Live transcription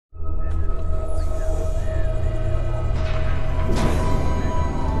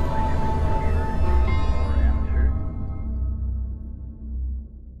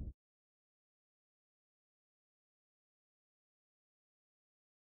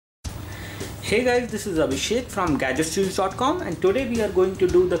Hey guys, this is Abhishek from gadgetstudios.com, and today we are going to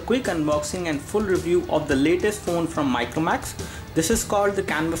do the quick unboxing and full review of the latest phone from Micromax. This is called the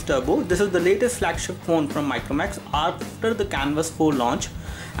Canvas Turbo. This is the latest flagship phone from Micromax after the Canvas 4 launch,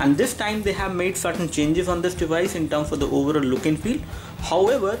 and this time they have made certain changes on this device in terms of the overall look and feel.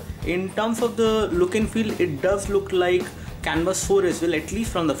 However, in terms of the look and feel, it does look like Canvas 4 as well, at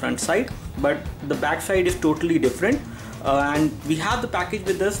least from the front side, but the back side is totally different. And we have the package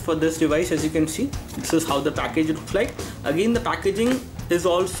with us for this device. As you can see, this is how the package looks like. Again, the packaging is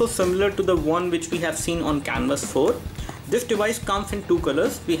also similar to the one which we have seen on Canvas 4. This device comes in two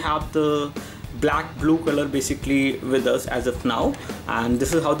colors. We have the black blue color basically with us as of now, and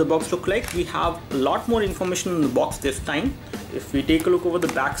this is how the box looks like. We have a lot more information in the box this time. If we take a look over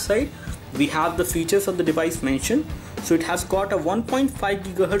the back side, we have the features of the device mentioned. So it has got a 1.5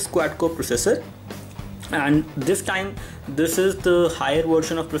 GHz quad-core processor, and this time this is the higher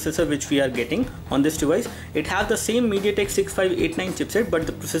version of processor which we are getting on this device. It has the same MediaTek 6589 chipset, but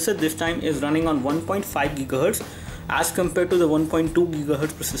the processor this time is running on 1.5 GHz as compared to the 1.2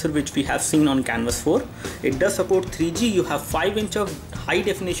 GHz processor which we have seen on Canvas 4. It does support 3G. You have 5-inch of high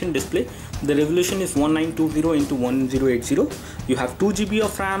definition display. The resolution is 1920 into 1080. You have 2 GB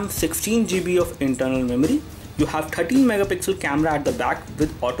of RAM, 16 GB of internal memory. You have 13 megapixel camera at the back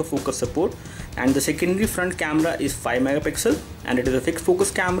with autofocus support, and the secondary front camera is 5 megapixel and it is a fixed focus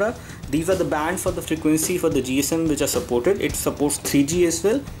camera. These are the bands for the frequency for the GSM which are supported. It supports 3G as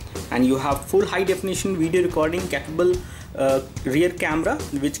well, and you have full high definition video recording capable rear camera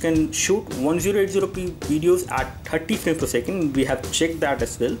which can shoot 1080p videos at 30 frames per second. We have checked that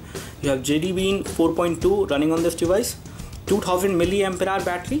as well. You have JD 4.2 running on this device, 2000 mAh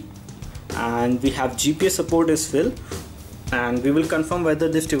battery, and we have GPS support as well. And we will confirm whether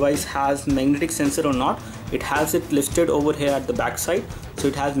this device has magnetic sensor or not. It has it listed over here at the back side. So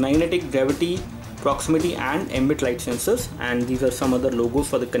it has magnetic, gravity, proximity and ambient light sensors, and these are some other logos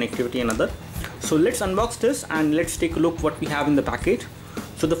for the connectivity and other. So let's unbox this and let's take a look what we have in the package.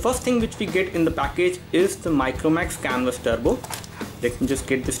 So the first thing which we get in the package is the Micromax Canvas Turbo. Let me just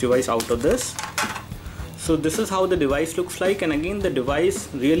get this device out of this. So this is how the device looks like, and again the device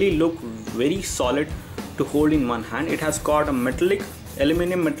really look very solid to hold in one hand. It has got a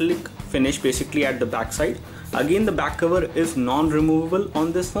aluminum metallic finish basically at the back side. Again, the back cover is non-removable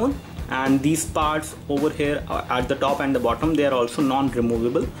on this phone, and these parts over here at the top and the bottom, they are also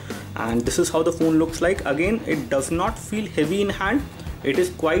non-removable. And this is how the phone looks like. Again, it does not feel heavy in hand. It is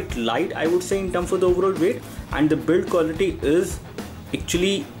quite light, I would say, in terms of the overall weight, and the build quality is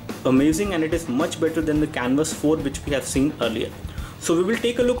actually amazing, and it is much better than the Canvas 4 which we have seen earlier. So we will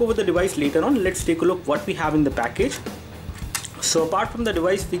take a look over the device later on. Let's take a look what we have in the package. So apart from the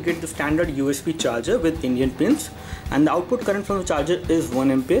device, we get the standard USB charger with Indian pins, and the output current from the charger is 1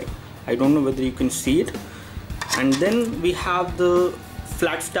 ampere. I don't know whether you can see it. And then we have the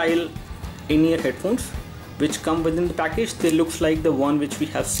flat style in-ear headphones which come within the package. They looks like the one which we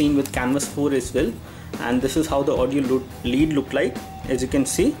have seen with Canvas 4 as well, and this is how the audio lead look like, as you can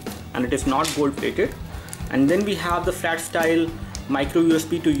see, and it is not gold plated. And then we have the flat style micro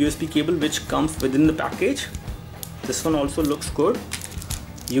USB to USB cable which comes within the package. This one also looks good.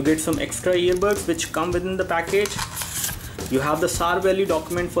 You get some extra earbuds which come within the package. You have the SAR value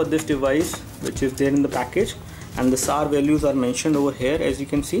document for this device which is there in the package, and the SAR values are mentioned over here, as you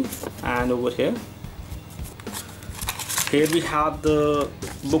can see, and over here. Here we have the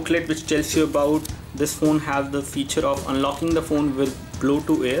booklet which tells you about this phone has the feature of unlocking the phone with blow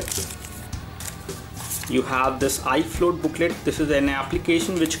to air. You have this iFloat booklet. This is an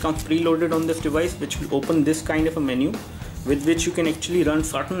application which comes preloaded on this device which will open this kind of a menu with which you can actually run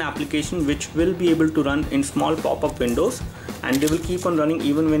certain applications which will be able to run in small pop-up windows, and they will keep on running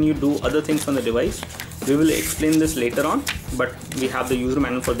even when you do other things on the device. We will explain this later on, but we have the user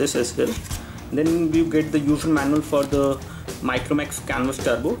manual for this as well. Then we get the user manual for the Micromax Canvas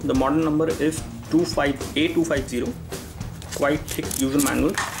Turbo. The model number is A250, quite thick user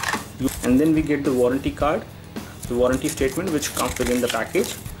manual. And then we get the warranty card, the warranty statement which comes within the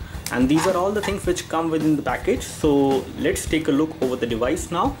package, and these are all the things which come within the package. So let's take a look over the device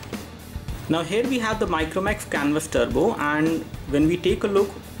now. Now here we have the Micromax Canvas Turbo, and when we take a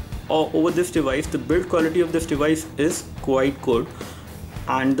look over this device, the build quality of this device is quite good,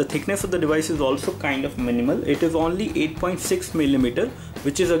 and the thickness of the device is also kind of minimal. It is only 8.6 millimeter,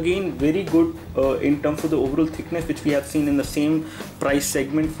 which is again very good in terms of the overall thickness which we have seen in the same price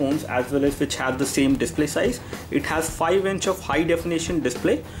segment phones, as well as which have the same display size. It has 5-inch of high definition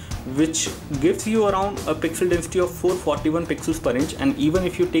display which gives you around a pixel density of 441 pixels per inch, and even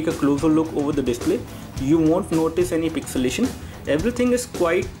if you take a closer look over the display, you won't notice any pixelation. Everything is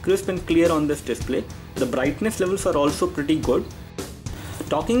quite crisp and clear on this display. The brightness levels are also pretty good.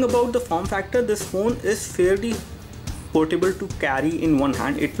 Talking about the form factor, this phone is fairly portable to carry in one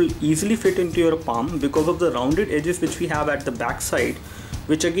hand. It will easily fit into your palm because of the rounded edges which we have at the back side,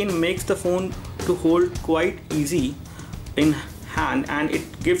 which again makes the phone to hold quite easy in hand, and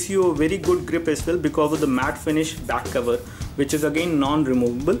it gives you a very good grip as well because of the matte finish back cover, which is again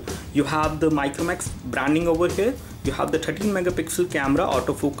non-removable. You have the Micromax branding over here. You have the 13 megapixel camera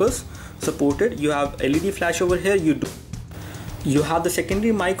autofocus supported. You have LED flash over here. You have the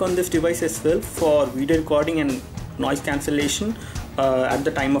secondary mic on this device as well for video recording and noise cancellation at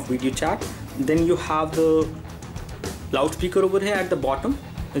the time of video chat. Then you have the loudspeaker over here at the bottom,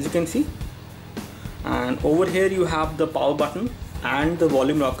 as you can see, and over here you have the power button and the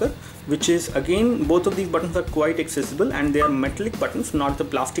volume rocker, which is again, both of these buttons are quite accessible and they are metallic buttons, not the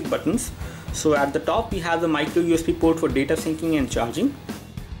plastic buttons. So at the top we have the micro USB port for data syncing and charging.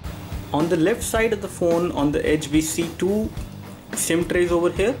 On the left side of the phone, on the edge, we see two SIM trays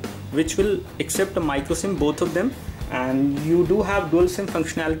over here, which will accept a micro SIM, both of them, and you do have dual SIM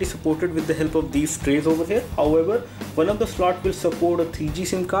functionality supported with the help of these trays over here. However, one of the slot will support a 3G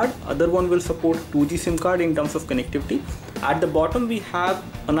SIM card, other one will support 2G SIM card in terms of connectivity. At the bottom we have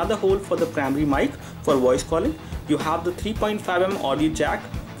another hole for the primary mic for voice calling. You have the 3.5mm audio jack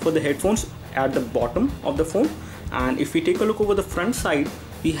for the headphones at the bottom of the phone, and if we take a look over the front side,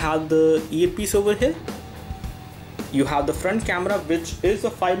 we have the earpiece over here. You have the front camera, which is a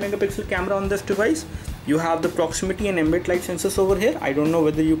 5 megapixel camera on this device. You have the proximity and ambient light sensors over here. I don't know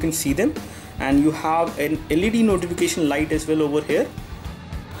whether you can see them. And you have an LED notification light as well over here.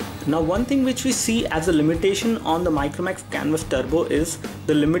 Now, one thing which we see as a limitation on the Micromax Canvas Turbo is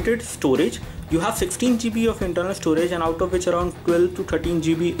the limited storage. You have 16 GB of internal storage, and out of which around 12 to 13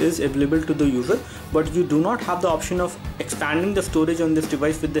 GB is available to the user, but you do not have the option of expanding the storage on this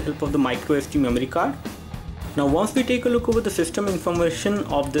device with the help of the micro SD memory card. Now, once we take a look over the system information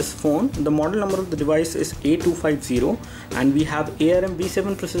of this phone, the model number of the device is A250, and we have ARM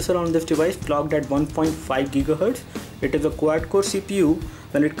V7 processor on this device clocked at 1.5 GHz. It is a quad-core CPU.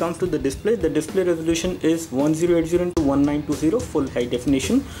 When it comes to the display resolution is 1080 into 1920 full high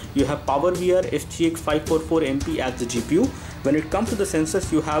definition. You have PowerVR SGX 544MP as the GPU. When it comes to the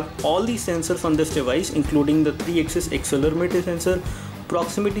sensors, you have all these sensors on this device, including the 3-axis accelerometer sensor,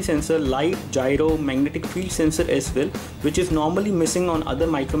 proximity sensor, light, gyro, magnetic field sensor as well, which is normally missing on other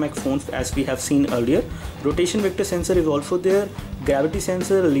Micromax phones as we have seen earlier. Rotation vector sensor is also there, gravity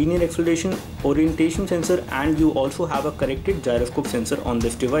sensor, linear acceleration, orientation sensor, and you also have a corrected gyroscope sensor on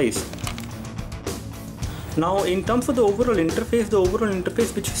this device. Now, in terms of the overall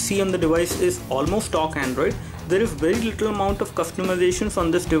interface which you see on the device is almost stock Android. There is very little amount of customizations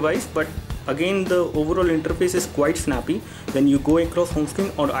on this device, but again the overall interface is quite snappy when you go across home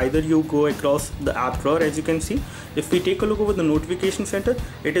screen or either you go across the app drawer. As you can see, if we take a look over the notification center,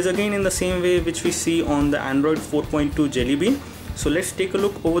 it is again in the same way which we see on the Android 4.2 Jelly Bean. So let's take a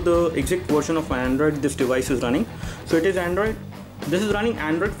look over the exact version of Android this device is running. So it is this is running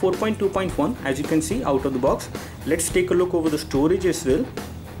Android 4.2.1 as you can see out of the box. Let's take a look over the storage as well.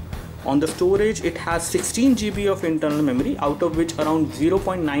 On the storage, it has 16 GB of internal memory, out of which around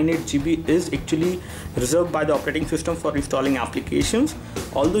 0.98 GB is actually reserved by the operating system for installing applications.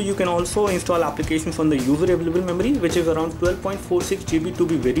 Although you can also install applications on the user available memory, which is around 12.46 GB to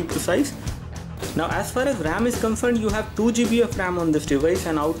be very precise. Now, as far as RAM is concerned, you have 2 GB of RAM on this device,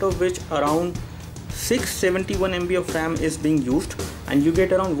 and out of which around 671 MB of RAM is being used, and you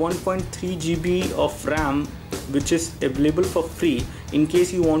get around 1.3 GB of RAM which is available for free in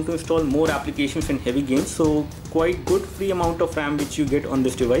case you want to install more applications and heavy games. So quite good free amount of RAM which you get on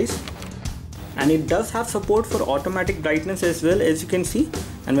this device, and it does have support for automatic brightness as well, as you can see.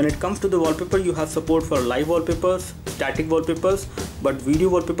 And when it comes to the wallpaper, you have support for live wallpapers, static wallpapers, but video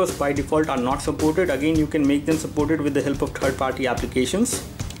wallpapers by default are not supported. Again, you can make them supported with the help of third-party applications.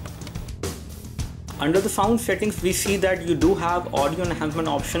 Under the sound settings, we see that you do have audio enhancement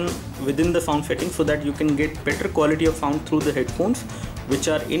option within the sound settings so that you can get better quality of sound through the headphones, which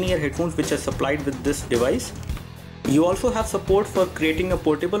are in-ear headphones which are supplied with this device. You also have support for creating a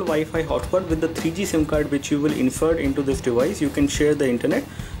portable Wi-Fi hotspot with the 3G SIM card which you will insert into this device. You can share the internet.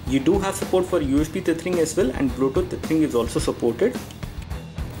 You do have support for USB tethering as well, and Bluetooth tethering is also supported.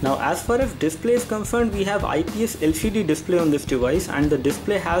 Now, as far as display is concerned, we have IPS LCD display on this device, and the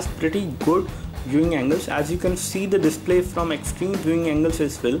display has pretty good viewing angles. As you can see the display from extreme viewing angles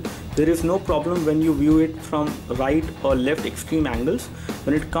as well. There is no problem when you view it from right or left extreme angles.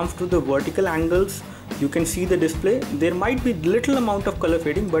 When it comes to the vertical angles, you can see the display. There might be little amount of color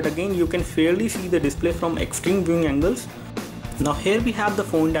fading, but again you can fairly see the display from extreme viewing angles. Now here we have the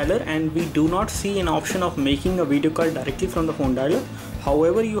phone dialer, and we do not see an option of making a video call directly from the phone dialer.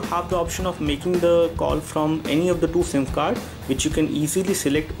 However, you have the option of making the call from any of the two SIM cards, which you can easily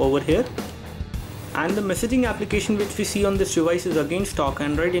select over here. And the messaging application which we see on this device is again stock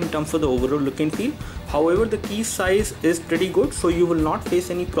Android in terms of the overall look and feel. However, the key size is pretty good, so you will not face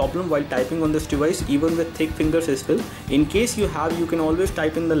any problem while typing on this device, even with thick fingers as well. In case you have, you can always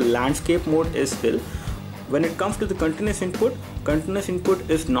type in the landscape mode as well. When it comes to the continuous input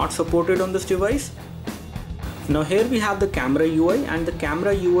is not supported on this device. Now here we have the camera UI, and the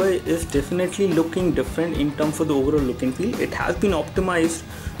camera UI is definitely looking different in terms of the overall look and feel. It has been optimized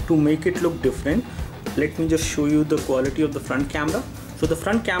to make it look different. Let me just show you the quality of the front camera. So the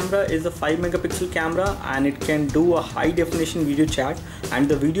front camera is a 5 megapixel camera, and it can do a high definition video chat, and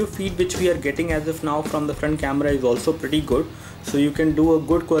the video feed which we are getting as of now from the front camera is also pretty good. So you can do a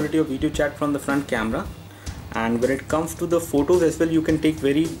good quality of video chat from the front camera. And when it comes to the photos as well, you can take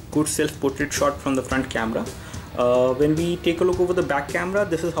very good self-portrait shot from the front camera. When we take a look over the back camera,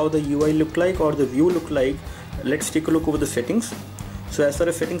 this is how the UI look like, or the view look like. Let's take a look over the settings. So as far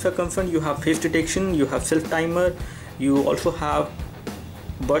as settings are concerned, you have face detection, you have self timer, you also have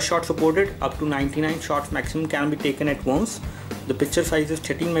burst shot supported. Up to 99 shots maximum can be taken at once. The picture size is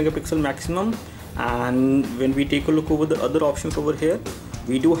 13 megapixel maximum. And when we take a look over the other options over here,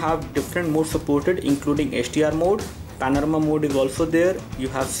 we do have different modes supported, including HDR mode. Panorama mode is also there. You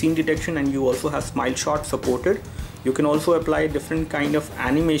have scene detection, and you also have smile shot supported. You can also apply different kind of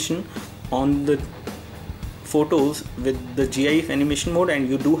animation on the photos with the GIF animation mode, and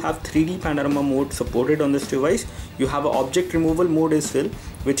you do have 3D panorama mode supported on this device. You have an object removal mode as well,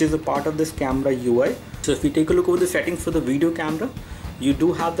 which is a part of this camera UI. So if we take a look over the settings for the video camera, you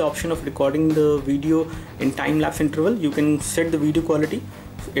do have the option of recording the video in time-lapse interval. You can set the video quality.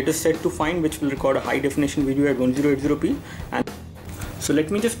 It is set to fine, which will record a high definition video at 1080p. And so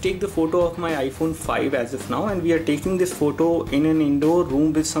let me just take the photo of my iPhone 5 as of now, and we are taking this photo in an indoor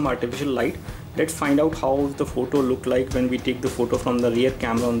room with some artificial light. Let's find out how the photo look like when we take the photo from the rear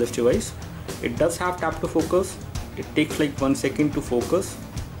camera on this device. It does have tap to focus. It takes like 1 second to focus.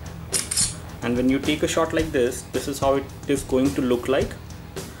 And when you take a shot like this is how it is going to look like.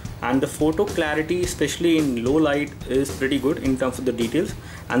 And the photo clarity, especially in low light, is pretty good in terms of the details,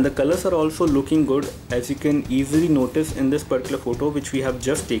 and the colors are also looking good, as you can easily notice in this particular photo which we have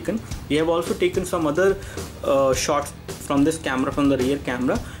just taken. We have also taken some other shots from this camera, from the rear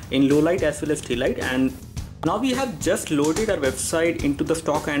camera, in low light as well as daylight. And now we have just loaded our website into the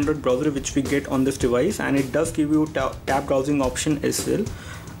stock Android browser which we get on this device, and it does give you tab browsing option as well.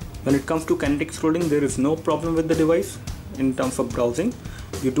 When it comes to kinetic scrolling, there is no problem with the device in terms of browsing.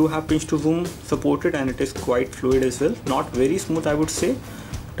 You do have pinch to zoom supported, and it is quite fluid as well. Not very smooth, I would say.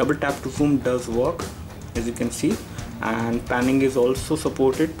 Double tap to zoom does work, as you can see, and panning is also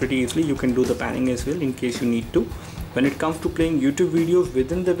supported pretty easily. You can do the panning as well in case you need to. When it comes to playing YouTube videos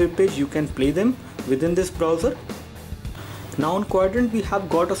within the web page, you can play them within this browser. Now on Quadrant, we have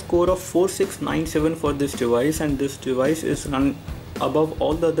got a score of 4697 for this device, and this device is run above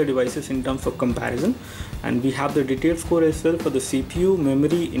all the other devices in terms of comparison. And we have the detailed score as well for the CPU,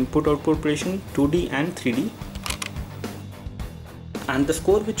 memory, input output operation, 2D and 3D. And the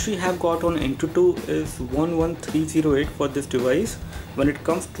score which we have got on AnTuTu is 11308 for this device. When it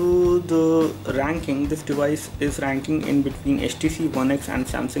comes to the ranking, this device is ranking in between HTC One X and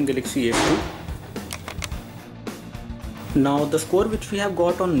Samsung Galaxy S2. Now the score which we have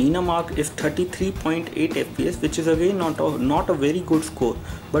got on NinaMark is 33.8 FPS, which is again not a very good score,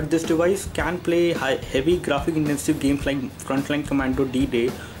 but this device can play heavy graphic intensive games like Frontline Commando D-Day,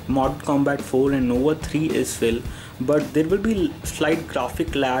 Modern Combat 4 and Nova 3 as well. But there will be slight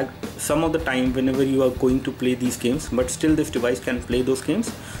graphic lag some of the time whenever you are going to play these games, but still this device can play those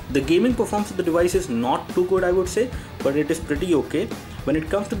games. The gaming performance of the device is not too good, I would say, but it is pretty okay. When it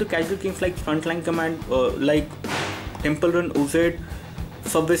comes to the casual games like Frontline Command, like Temple Run, OZ,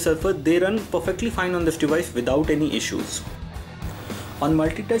 Subway Surfer, they run perfectly fine on this device without any issues. On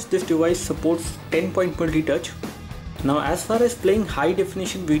multi-touch, this device supports 10-point multi-touch. Now as far as playing high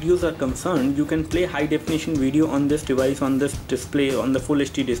definition videos are concerned, you can play high definition video on this device, on this display, on the full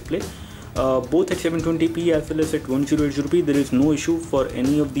HD display, both at 720p as well as at 1080p. There is no issue for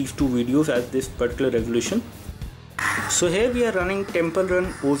any of these two videos at this particular resolution. So here we are running Temple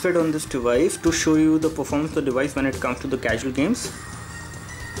Run OZ on this device to show you the performance of the device when it comes to the casual games.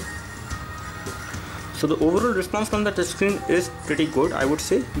 So the overall response from the touchscreen is pretty good, I would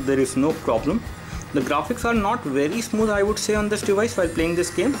say. There is no problem. The graphics are not very smooth, I would say, on this device while playing this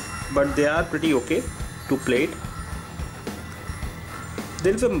game, but they are pretty okay to play it.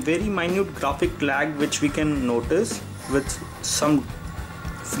 There is a very minute graphic lag which we can notice with some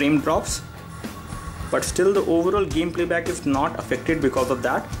frame drops, but still the overall game playback is not affected because of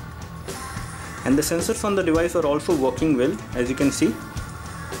that. And the sensors on the device are also working well, as you can see,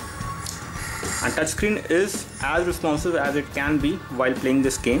 and touchscreen is as responsive as it can be while playing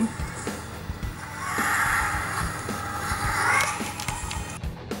this game.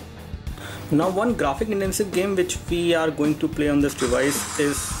 Now, one graphic intensive game which we are going to play on this device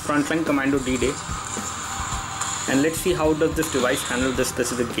is Frontline Commando D-Day, and let's see how does this device handle this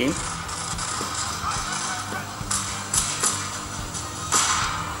specific game.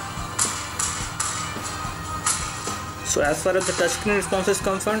 So as far as the touchscreen response is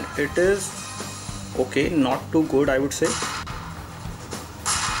concerned, it is okay, not too good I would say,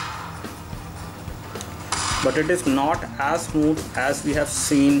 but it is not as smooth as we have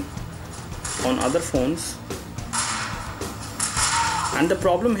seen on other phones. And the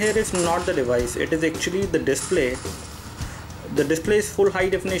problem here is not the device, it is actually the display. The display is full high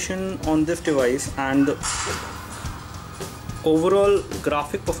definition on this device, and the overall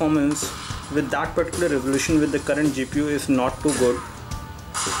graphic performance with that particular resolution with the current GPU is not too good.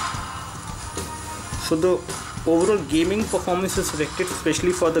 So the overall gaming performance is affected,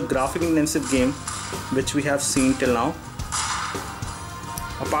 especially for the graphic intensive game which we have seen till now.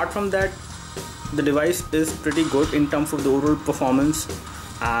 Apart from that, the device is pretty good in terms of the overall performance,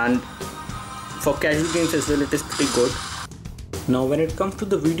 and for casual games as well it is pretty good. Now when it comes to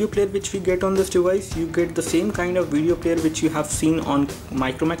the video player which we get on this device, you get the same kind of video player which you have seen on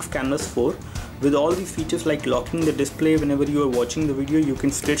Micromax Canvas 4, with all these features like locking the display whenever you are watching the video. You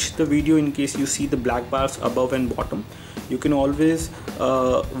can stretch the video in case you see the black bars above and bottom. You can always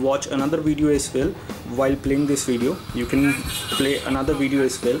watch another video as well while playing this video. You can play another video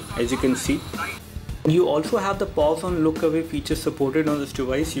as well, as you can see. You also have the pause on look away feature supported on this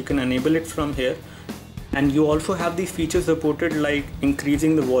device. You can enable it from here, and you also have these features supported like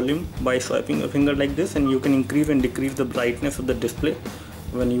increasing the volume by swiping a finger like this, and you can increase and decrease the brightness of the display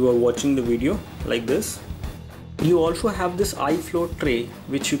when you are watching the video like this. You also have this iFloat tray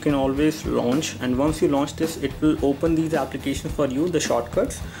which you can always launch, and once you launch this, it will open these applications for you, the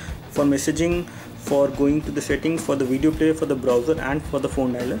shortcuts for messaging, for going to the settings, for the video player, for the browser, and for the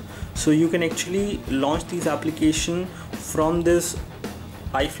phone dialer. So you can actually launch these applications from this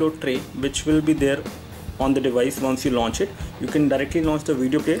iFloat tray which will be there on the device. Once you launch it, you can directly launch the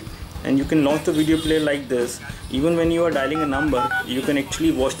video player, and you can launch the video player like this. Even when you are dialing a number, you can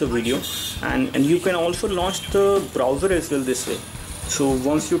actually watch the video, and you can also launch the browser as well this way. So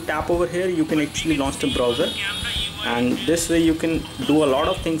once you tap over here, you can actually launch the browser, and this way you can do a lot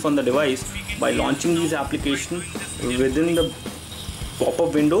of things on the device by launching these applications within the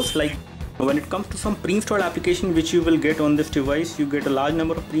pop-up windows. Like when it comes to some pre-installed application which you will get on this device, you get a large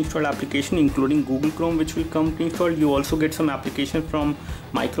number of pre-installed applications including Google Chrome which will come pre-installed. You also get some applications from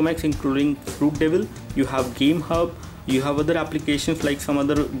Micromax including Fruit Devil. You have Game Hub. You have other applications like some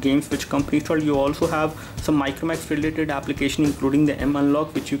other games which come pre-installed. You also have some Micromax related application including the M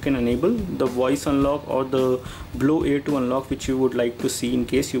unlock which you can enable, the voice unlock or the blow air to unlock which you would like to see in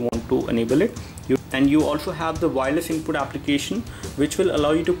case you want to enable it. And you also have the wireless input application which will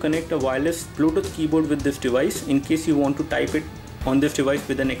allow you to connect a wireless Bluetooth keyboard with this device in case you want to type it on this device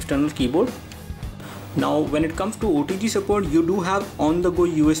with an external keyboard. Now when it comes to OTG support, you do have on-the-go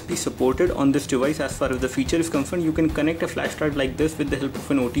USB supported on this device. As far as the feature is concerned, you can connect a flash drive like this with the help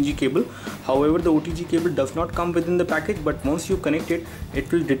of an OTG cable. However, the OTG cable does not come within the package, but once you connect it, it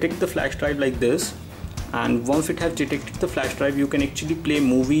will detect the flash drive like this. And once it has detected the flash drive, you can actually play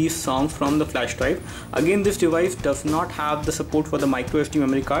movies, songs from the flash drive. Again, this device does not have the support for the micro SD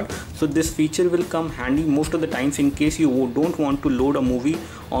memory card, so this feature will come handy most of the times in case you don't want to load a movie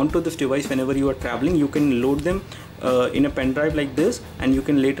onto this device whenever you are traveling. You can load them in a pen drive like this, and you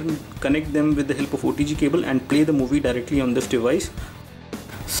can later connect them with the help of OTG cable and play the movie directly on this device.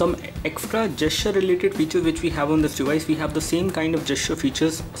 Some extra gesture related features which we have on this device, we have the same kind of gesture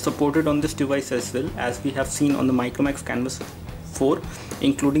features supported on this device as well as we have seen on the Micromax Canvas 4,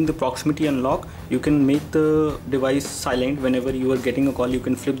 including the proximity unlock. You can make the device silent whenever you are getting a call. You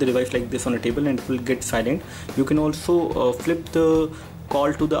can flip the device like this on a table and it will get silent. You can also flip the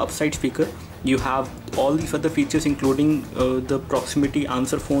call to the upside speaker. You have all these other features including the proximity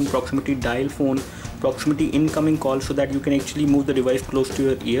answer phone, proximity dial phone, proximity incoming call, so that you can actually move the device close to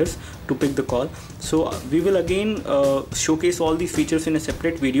your ears to pick the call. So we will again showcase all these features in a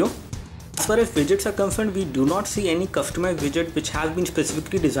separate video. As far as widgets are concerned, we do not see any customized widget which has been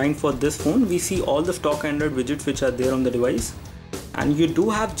specifically designed for this phone. We see all the stock Android widgets which are there on the device. And you do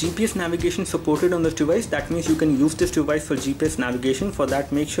have GPS navigation supported on this device. That means you can use this device for GPS navigation. For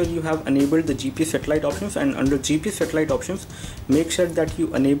that, make sure you have enabled the GPS satellite options, and under GPS satellite options, make sure that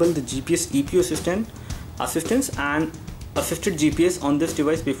you enable the GPS EPO assistance and assisted GPS on this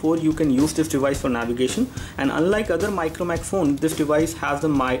device before you can use this device for navigation. And unlike other Micromax phone, this device has a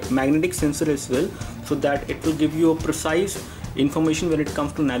magnetic sensor as well, so that it will give you a precise information when it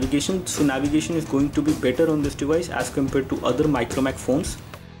comes to navigation. So navigation is going to be better on this device as compared to other Micromax phones.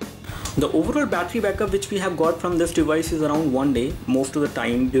 The overall battery backup which we have got from this device is around 1 day most of the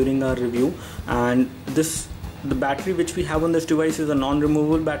time during our review. And the battery which we have on this device is a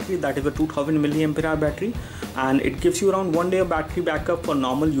non-removable battery, that is a 2000 mAh battery, and it gives you around 1 day of battery backup for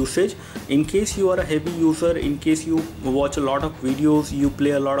normal usage. In case you are a heavy user, in case you watch a lot of videos, you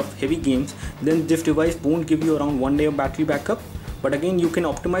play a lot of heavy games, then this device won't give you around 1 day of battery backup. But again, you can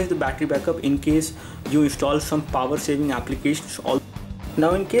optimize the battery backup in case you install some power saving applications.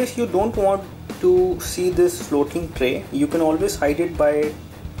 Now in case you don't want to see this floating tray, you can always hide it by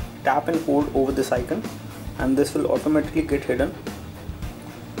tap and hold over this icon, and this will automatically get hidden.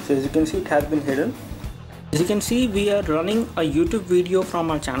 So as you can see, it has been hidden. As you can see, we are running a YouTube video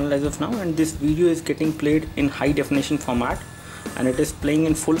from our channel as of now, and this video is getting played in high definition format, and it is playing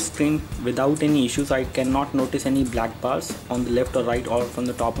in full screen without any issues. I cannot notice any black bars on the left or right or from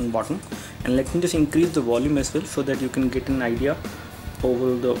the top and bottom. And let me just increase the volume as well, so that you can get an idea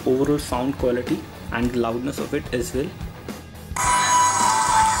over the overall sound quality and the loudness of it as well.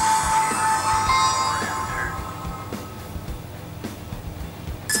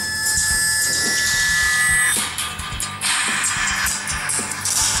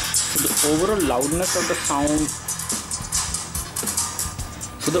 Overall loudness of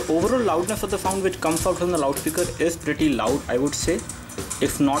the sound which comes out from the loudspeaker is pretty loud, I would say,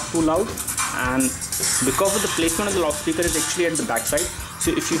 if not too loud. And because of the placement of the loudspeaker is actually at the back side,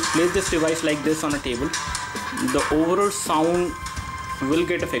 so if you place this device like this on a table, the overall sound will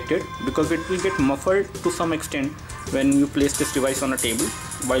get affected because it will get muffled to some extent when you place this device on a table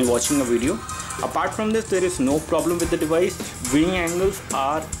while watching a video. Apart from this, there is no problem with the device. Viewing angles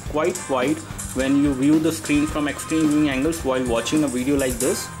are quite wide when you view the screen from extreme viewing angles while watching a video like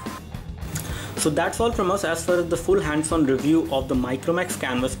this. So that's all from us as far as the full hands-on review of the Micromax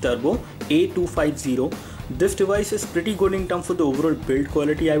Canvas Turbo A250. This device is pretty good in terms of the overall build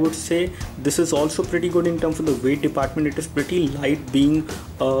quality, I would say. This is also pretty good in terms of the weight department. It is pretty light, being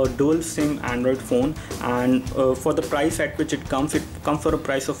a dual SIM Android phone, and for the price at which it comes for a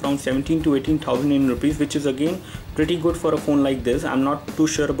price of around 17 to 18,000 Indian rupees, which is again pretty good for a phone like this. I'm not too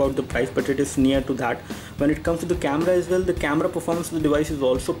sure about the price, but it is near to that. When it comes to the camera as well, the camera performance of the device is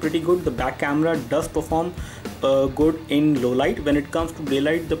also pretty good. The back camera does perform good in low light. When it comes to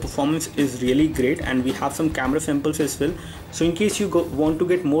daylight, the performance is really great, and we have some camera samples as well. So in case you want to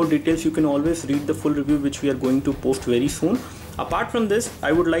get more details, you can always read the full review which we are going to post very soon. Apart from this,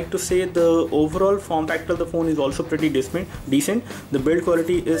 I would like to say the overall form factor of the phone is also pretty decent. The build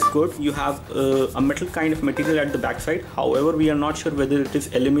quality is good. You have a metal kind of material at the backside. However, we are not sure whether it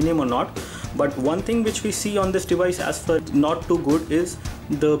is aluminum or not. But one thing which we see on this device as far not too good is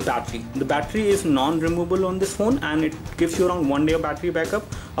the battery. The battery is non-removable on this phone, and it gives you around 1 day of battery backup.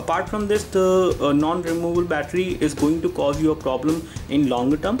 Apart from this, the non-removable battery is going to cause you a problem in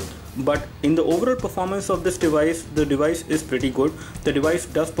longer term. But in the overall performance of this device, the device is pretty good. The device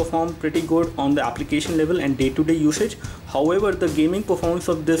does perform pretty good on the application level and day-to-day usage. However, the gaming performance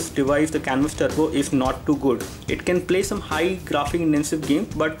of this device, the Canvas Turbo, is not too good. It can play some high graphic intensive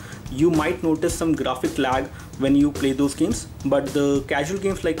games, but you might notice some graphic lag when you play those games. But the casual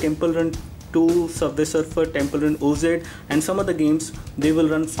games like Temple Run 2, Subway Surfer, Temple Run OZ, and some other games, they will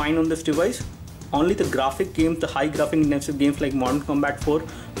run fine on this device. Only the graphic games, the high graphic intensive games like Modern Combat 4,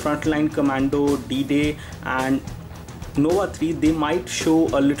 Frontline Commando, D-Day, and Nova 3, they might show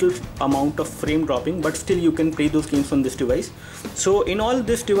a little amount of frame dropping, but still you can play those games on this device. So in all,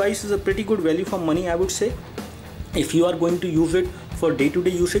 this device is a pretty good value for money, I would say. If you are going to use it for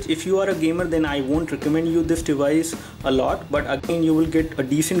day-to-day usage, if you are a gamer, then I won't recommend you this device a lot, but again, you will get a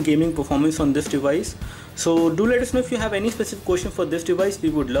decent gaming performance on this device. So do let us know if you have any specific question for this device. We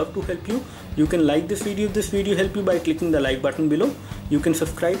would love to help you. You can like this video if this video helped you by clicking the like button below. You can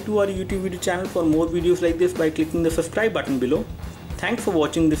subscribe to our YouTube video channel for more videos like this by clicking the subscribe button below. Thanks for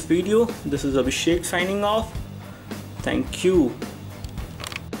watching this video. This is Abhishek signing off. Thank you.